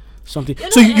that something.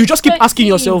 You're So not you just keep asking expecting.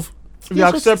 yourself. If you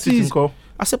accept it, Nko,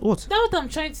 Accept what? that's what I'm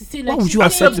trying to say. Like, Why would she's you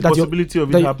accept saying- the that you're- possibility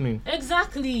of that it you- happening.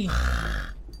 Exactly.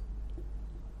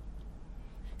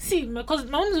 See, because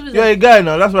my mom's always You're a like, guy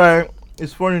now. That's why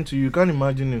it's foreign to you. You can't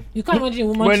imagine it. you can't imagine a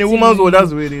woman. When a cheating woman's on world, you. that's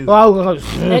the way it is.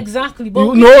 Exactly.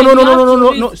 But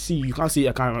No. See, you can't say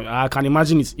I can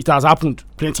imagine it. It has happened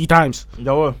plenty times.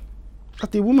 That what?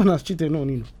 That a woman has cheated on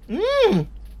you.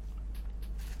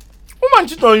 Woman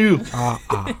cheat on you. Ah.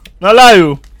 Now lie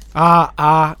you.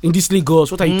 In this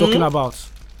Lagos, what are you talking about?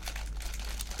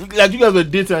 Like you guys were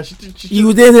dating and she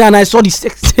You did it and I saw the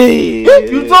sex.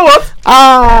 You saw what?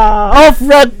 Off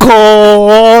record.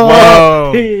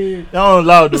 Wow. Hey. That one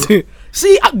loud though.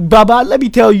 See, Baba, let me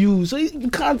tell you. So you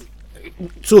can't.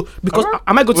 So because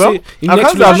am I going to Well, say in I next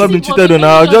can't say I've not relationship? been cheated on.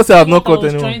 I'll just say I've not caught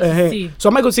anyone. So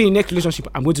am I going to say in next relationship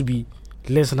I'm going to be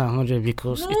less than 100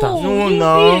 because it has. No, you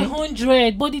no. be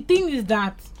 100. But the thing is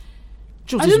that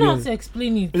Just I don't know how weird. to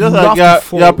explain it. It's just You like have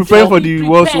to you're preparing for Be the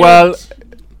worst prepared. while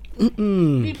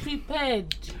Be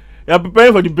prepared. you're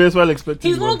preparing for the best while expecting.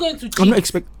 He's the not worst. going to cheat. I'm not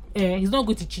expect. He's not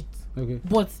going to cheat. Okay.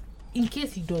 But in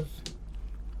case he does,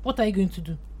 what are you going to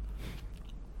do?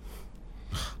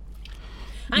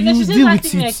 And then You she says deal that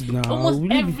with thing it like now. almost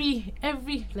Will you be-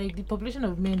 every like the population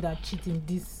of men that cheat in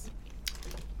this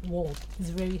world is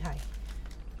very high.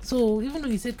 So even though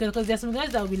you said, because there's some guys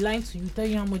that will be lying to you, tell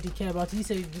you how much they care about you, you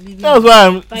say you believe in That's it. why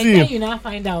I'm By then see. you now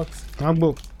find out. That's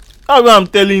why I'm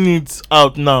telling it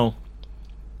out now.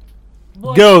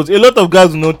 But, Girls, a lot of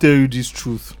guys will not tell you this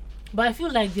truth. but I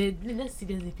feel like let's see,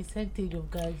 there's a percentage of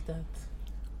guys that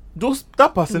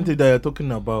That percentage that you're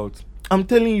talking about, I'm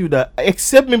telling you that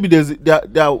except maybe there's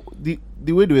the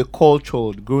way they were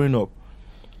cultured growing up.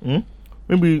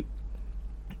 Maybe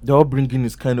the upbringing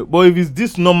is kind of, but if it's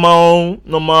this normal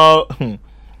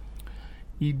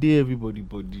he did everybody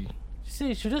body. see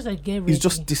you should just like get ready. It's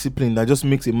just discipline that just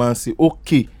makes a man say,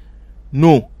 okay,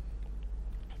 no,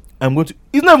 I'm going to.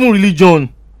 It's not even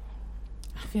religion.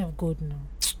 I fear of God now.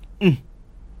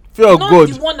 Fear of Not God.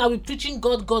 the one that we preaching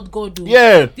God. Though.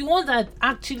 Yeah. The ones that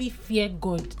actually fear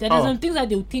God. There are some things that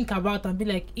they'll think about and be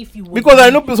like, if you. Because I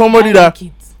know somebody that like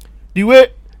it. the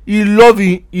way he love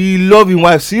his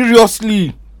wife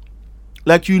seriously,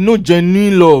 like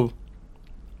genuine love.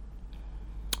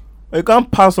 You can't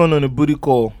pass on a booty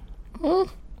call. You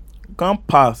can't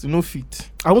pass. Fit.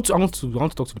 I want to talk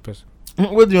to the person.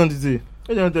 What do you want to say? What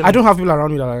do you want to tell I me? don't have people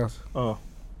around me that like that. Oh.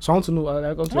 So I want to know. I want I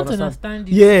to want to understand. understand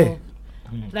it. Yeah. So,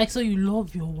 like, so you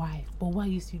love your wife, but why are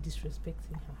you still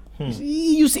disrespecting her?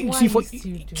 You see, Why for you still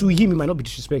doing to him it might not be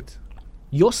disrespect.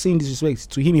 You're saying disrespect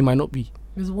to him it might not be.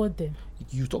 It's what then?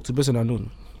 You talk to the person unknown.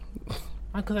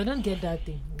 Because I don't get that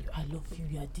thing. I love you.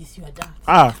 You are this. You are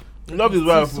that. Love his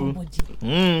wife.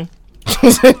 Somebody.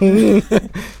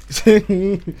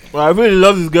 Well, I really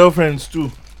love his girlfriends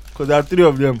too, because there are 3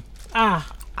 of them. Ah.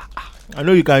 I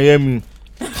know you can hear me.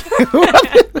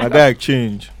 My guy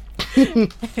change.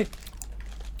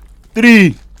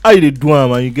 3. How you dey do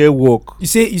am and you get work? You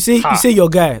say your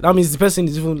guy. That means the person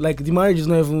is even like the marriage is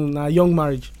not even a young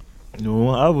marriage. No,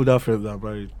 I would have friends that are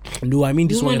married. No, I mean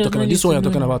this The one woman you're talking about. does This not one you're need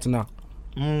to talking know.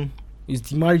 about now. Is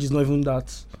the marriage is not even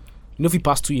that. You know if he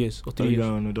passed 2 years or 3 years.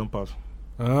 No, don't pass.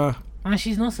 And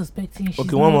she's not suspecting. She's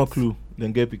Okay, one more not- clue.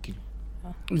 Then get picky.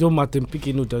 It don't matter.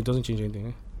 Picking no, that doesn't change anything.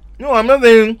 Eh? No, I'm not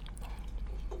saying.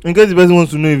 In case the person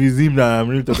wants to know if it's him that I'm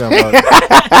really talking about.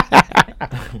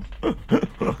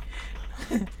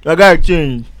 That guy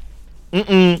changed.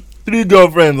 3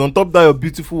 girlfriends on top of that your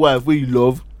beautiful wife where you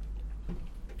love.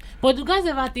 But do you guys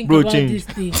ever think Bro, about change. this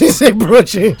thing? He said, bro,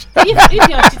 change. if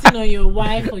you're cheating on your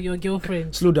wife or your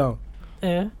girlfriend, Slow down.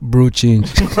 Bro,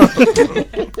 change.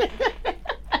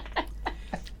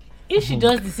 if she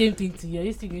does the same thing to you, are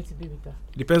you still going to be with her?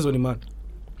 Depends on the man.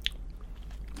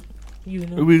 You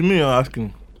know. With me, you're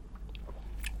asking.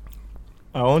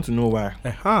 I want to know why.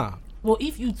 Well,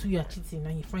 if you two are cheating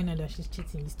and you find out that she's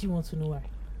cheating, you still want to know why.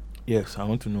 Yes, I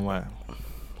want to know why.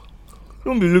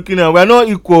 Don't be looking at. We're not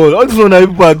equal. All this one that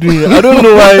people are doing. I don't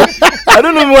know why. I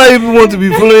don't know why people want to be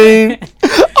following.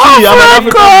 See, I'm an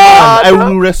African man. I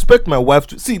will respect my wife.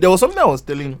 See, there was something I was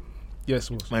telling Yes,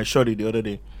 boss. my shorty the other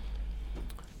day.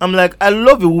 I'm like, I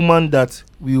love a woman that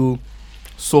will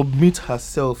submit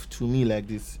herself to me like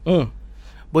this.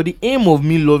 But the aim of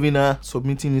me loving her,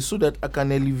 submitting is so that I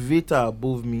can elevate her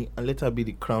above me and let her be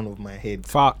the crown of my head.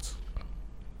 Fact.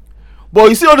 But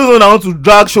you see all those ones that want to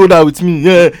drag shoulder with me.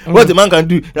 Yeah, what a man can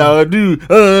do, I'll do.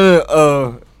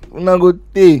 Una go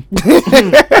take.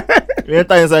 You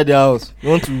enter inside the house. You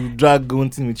want to drag one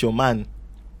thing with your man.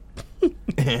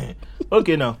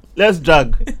 Okay, now let's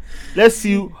drag. Let's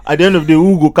see at the end of the day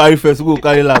who go carry first, who go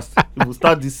carry last. We will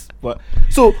start this.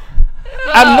 So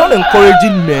I'm not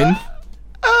encouraging men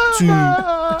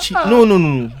to cheat.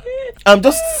 No. I'm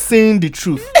just saying the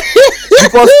truth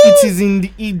because it is in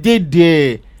the it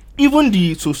there. Even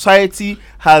the society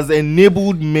has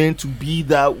enabled men to be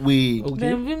that way.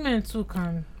 Then women too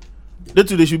can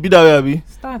They should be that way, Abi.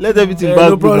 start. Let now. everything no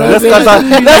back. problem. Let's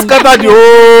scatter the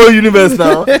whole universe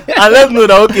now, and let's know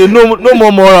that okay, no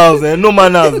more morals, no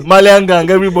manners, Malian gang,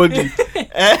 everybody. You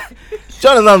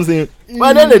understand what I'm saying? But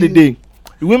at the end of the day,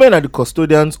 the women are the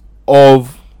custodians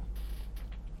of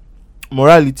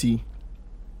morality.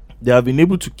 They have been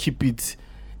able to keep it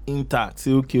intact.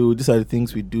 Say, okay, these are the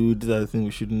things we do, these are the things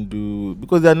we shouldn't do,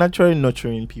 because they are naturally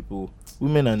nurturing people.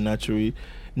 Women are naturally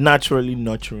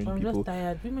nurturing I'm people. just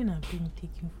tired. Women are being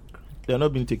taken for granted They are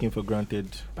not being taken for granted.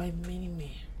 by many men.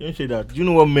 You don't say that. Do you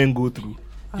know what men go through?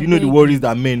 Do you know the beg. worries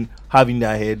that men have in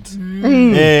their heads?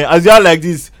 As you are like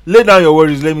this, lay down your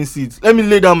worries. Let me see it. Let me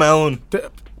lay down my own.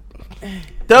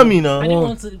 Tell me now. I didn't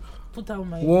want to put out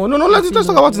my. No, let's talk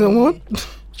about it.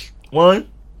 One,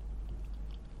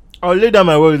 I'll lay down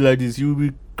my worries like this. You will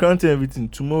be counting everything.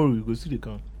 Tomorrow you go see the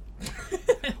count.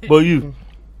 But you,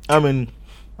 I mean,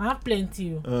 I have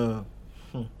plenty.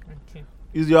 Okay.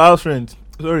 is your house rent?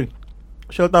 Sorry,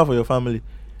 shelter for your family,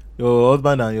 your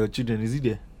husband and your children. Is it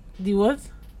there? The what?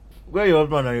 Where your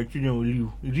husband and your children will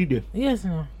live? Is it there? Yes,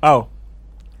 no. How?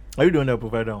 Are you the one that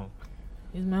provide that one?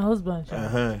 It's my husband. Sha.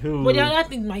 Uh-huh. But the other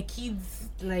thing, my kids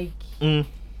like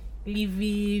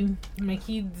living, my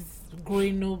kids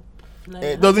growing up.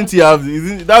 Like, Doesn't he have?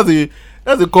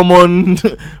 That's a common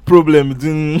problem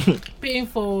between. paying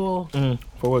for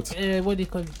For what? what they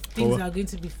call it, things what? that are going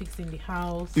to be fixed in the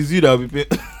house. Is you that will be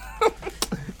paying?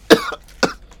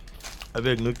 I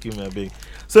beg, no kill me, I beg.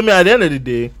 So, me, at the end of the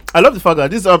day, I love the fact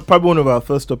that this is probably one of our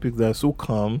first topics that are so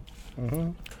calm.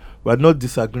 We're not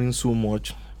disagreeing so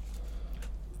much.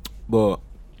 But,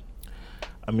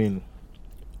 I mean,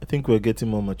 I think we're getting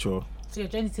more mature. So you're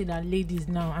trying to say that ladies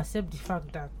now accept the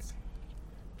fact that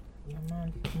your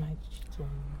man might cheat on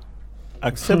you.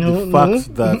 Accept the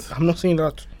fact that I'm not saying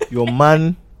that. your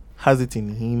man has it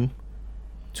in him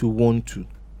to want to.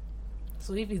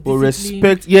 So if it's But discipline,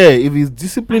 respect, if he's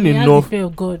disciplined and he has enough. the fear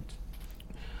of God.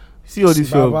 See all this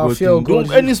fear of Baba, God. fear Thing. of God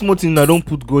Don't, any small thing that don't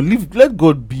put God. Let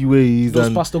God be where He is. Does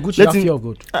And Pastor Gucci let have him- fear of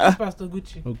God? Pastor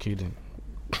Gucci. Okay then.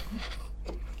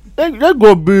 let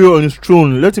God be on His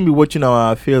throne. Let Him be watching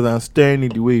our affairs and steering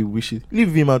it the way He wishes.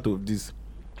 Leave Him out of this.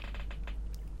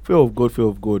 Fear of God, fear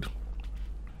of God.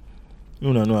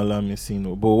 No, allow me sin.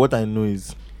 No. But what I know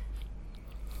is,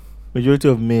 majority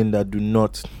of men that do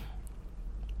not,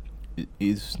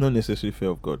 it's not necessarily fear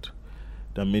of God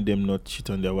that made them not cheat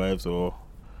on their wives or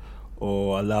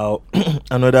allow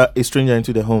a stranger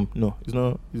into their home. No, it's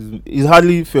not. It's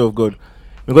hardly fear of God,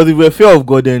 because if we're fear of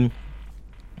God, then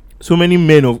so many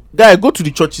men of guys go to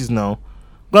the churches now,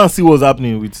 go and see what's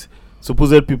happening with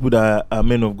supposed people that are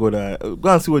men of God. Go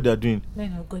and see what they're doing.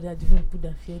 Men of God are different people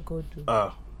that fear God.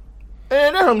 Though.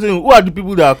 And that's what I'm saying. Who are the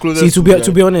people that are closest? See,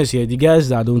 to be honest here, the guys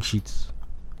that don't cheat,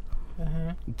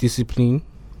 discipline,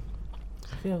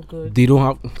 Fear of God. they don't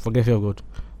have, forget fear of God,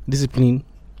 discipline,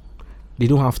 they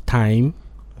don't have time.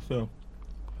 So,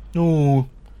 no,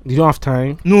 You don't have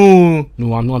time. No.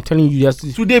 I'm telling you, yes.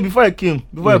 Today, before I came,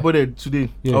 before I Yeah. boarded today,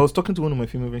 Yeah. I was talking to one of my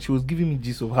female friends. She was giving me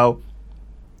gist of how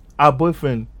our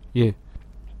boyfriend, Yeah.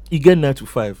 he get 9 to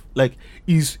 5. Like,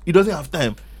 he doesn't have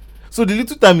time. So the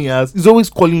little time he has, he's always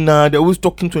calling her. They're always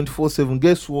talking 24/7.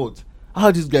 Guess what?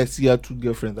 How this guy see her 2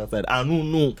 girlfriends outside? I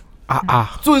don't know.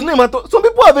 So his name, some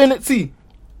people have any. See,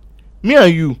 me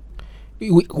and you.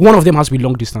 One of them has to be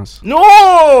long distance. No,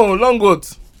 long what?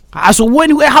 So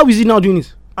how is he now doing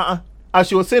it? As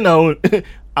she was saying her own,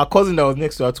 her cousin that was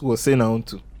next to her too was saying her own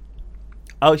too.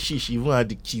 How she even had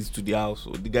the keys to the house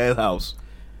or the guy's house.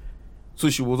 So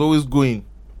she was always going.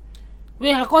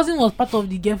 Wait, her cousin was part of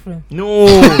the girlfriend. No.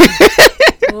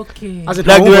 Okay. As a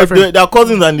Like they're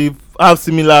cousins and they have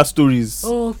similar stories.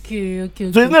 Okay.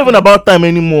 So it's not even about time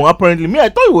anymore. Apparently, me, I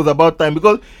thought it was about time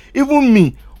because even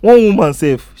me, one woman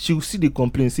self, she will see the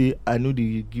complaint, say, I know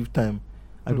they give time.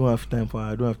 I don't have time for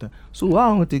her. I don't have time. So why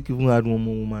I want to even add one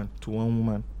more woman to one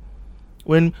woman?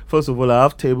 When first of all I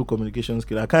have terrible communication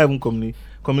skills. I can't even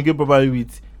communicate properly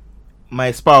with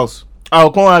my spouse.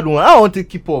 I'll come add one. I want to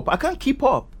keep up. I can't keep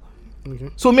up.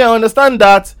 Okay. So me, I understand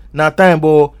that now time,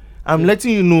 but I'm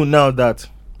letting you know now that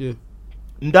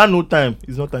that no time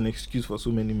is not an excuse for so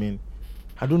many men.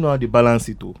 I don't know how they balance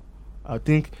it though. I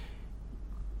think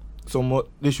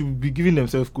they should be giving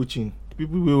themselves coaching.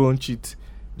 People who won't cheat,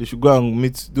 they should go and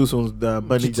meet those ones that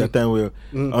manage their time well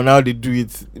on how they do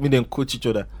it. Make them coach each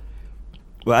other.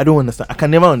 But I don't understand. I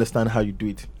can never understand how you do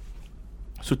it.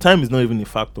 So time is not even a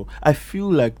factor. I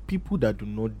feel like people that do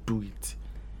not do it,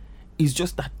 it's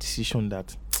just that decision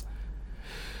that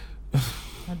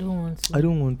I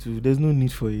don't want to. There's no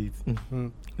need for it.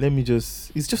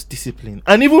 It's just discipline.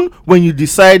 And even when you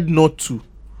decide not to,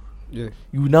 you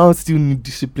now still need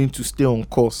discipline to stay on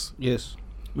course. Yes.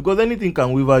 Because anything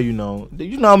can waver you now.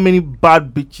 You know how many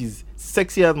bad bitches,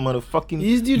 sexy ass motherfucking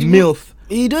MILF.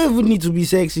 You don't even need to be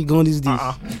sexy gone these days.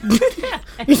 Oh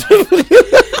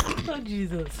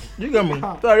Jesus. You get me? So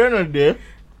at the end of the day,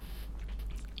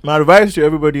 my advice to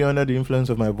everybody under the influence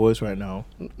of my voice right now,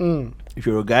 if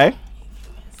you're a guy,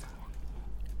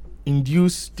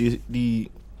 induce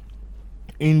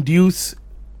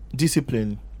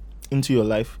discipline into your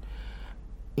life.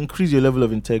 Increase your level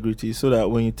of integrity so that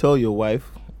when you tell your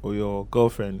wife or your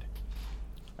girlfriend,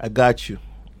 I got you,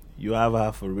 you have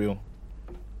her for real.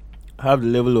 Have the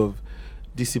level of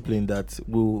discipline that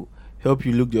will help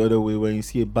you look the other way when you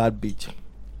see a bad bitch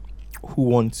who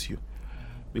wants you.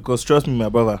 Because trust me, my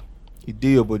brother, it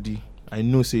dey your body. I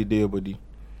know say it dey your body.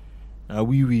 And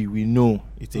we know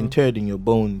it's interred in your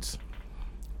bones.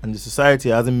 And the society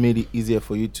hasn't made it easier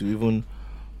for you to even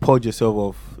purge yourself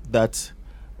of that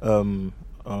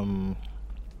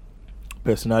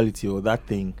personality or that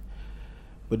thing.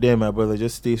 But then, my brother,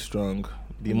 just stay strong.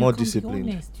 Be more disciplined.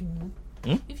 Be honest,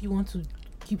 if you want to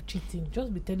keep cheating,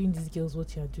 just be telling these girls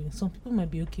what you are doing. Some people might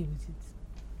be okay with it.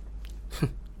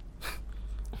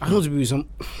 I don't want to be with some.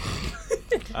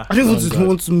 I just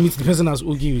want to meet the person that's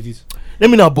okay with it. Let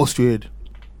me now bust your head.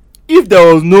 If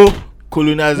there was no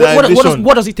colonization,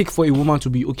 what does it take for a woman to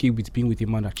be okay with being with a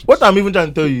man that cheats? What I'm even trying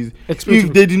to tell you is, Explain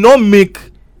if they did not make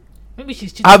Maybe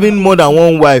she's cheating. having more than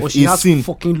one wife or she a has sin,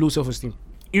 fucking low self-esteem.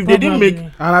 if they didn't make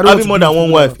And I don't want having to more be than with one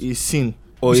someone wife else. a sin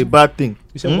or a bad thing,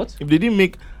 You said what? If they didn't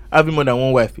make having more than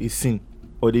one wife a sin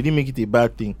or they didn't make it a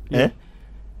bad thing, there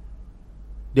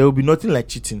will be nothing like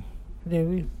cheating. There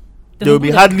will. There will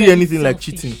be hardly anything like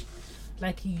cheating.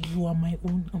 Like you are my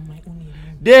own on my own alone.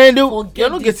 Then you're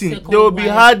Forget not the getting. second There will be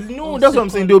wife hardly. No, or that's what I'm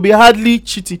saying. second- There will be hardly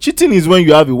cheating. Cheating is when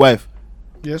you have a wife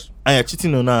Yes. and you're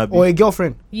cheating on her. Or a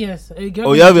girlfriend. Yes, a girl.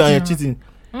 Or you have it and you're cheating.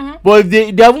 But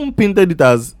if they haven't painted it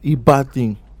as a bad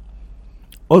thing,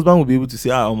 husband will be able to say,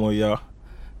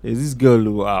 there's this girl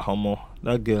who,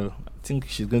 that girl, I think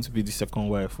she's going to be the second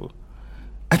wife.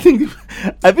 I think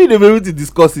they'll be able to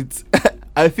discuss it.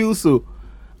 I feel so.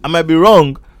 I might be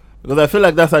wrong because I feel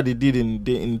like that's how they did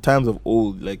in times of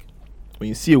old. Like when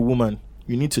you see a woman,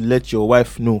 you need to let your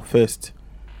wife know first.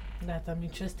 That I'm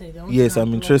interested. Yes,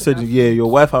 I'm interested.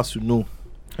 Your wife has to know,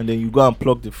 and then you go and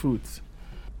pluck the fruits.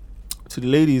 To the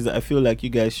ladies, I feel like you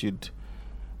guys should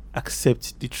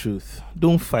accept the truth.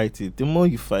 Don't fight it. The more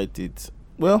you fight it,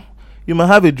 well, you might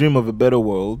have a dream of a better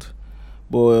world,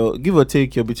 but give or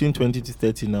take, you're between 20 to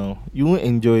 30 now. You won't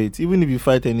enjoy it. Even if you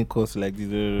fight any cause like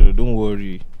this, don't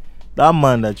worry. That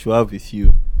man that you have with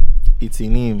you, it's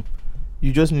in him.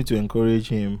 You just need to encourage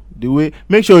him.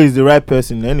 Make sure he's the right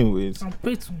person anyways. And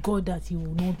pray to God that he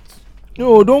will not.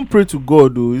 No, don't pray to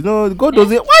God though. God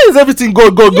doesn't. Why is everything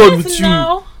God with you?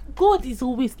 Now, God is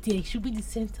always there. He should be the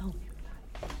center of your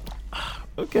life.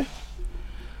 Okay.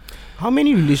 How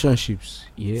many relationships,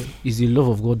 is the love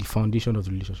of God the foundation of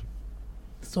the relationship?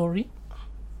 sorry.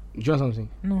 Do you know something?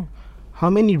 No. How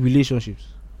many relationships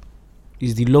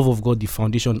is the love of God the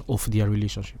foundation of their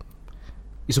relationship?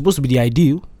 It's supposed to be the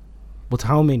ideal, but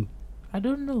how many? I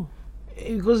don't know.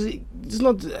 Because it's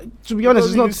not. To be honest,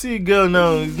 it's not. You see a girl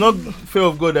now, it's not fear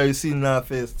of God that you see now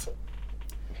first.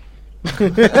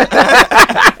 When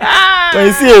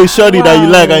you see a shorty that you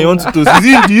like and you want to toast,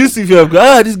 do you see fear of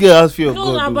God? This girl has fear of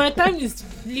God. No, by the time it's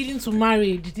leading to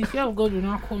marriage, the fear of God will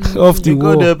not come. Off the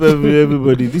God wall. help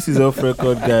everybody. This is off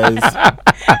record, guys.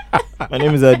 My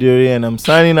name is Adiri and I'm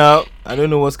signing out. I don't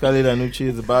know what Scarlett Anucci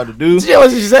is about to do. See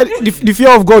what she said? The fear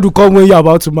of God will come when you're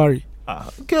about to marry.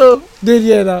 Okay. Did you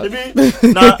hear that? Maybe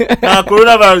now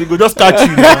coronavirus go just catch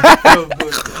you now. Fear of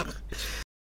God.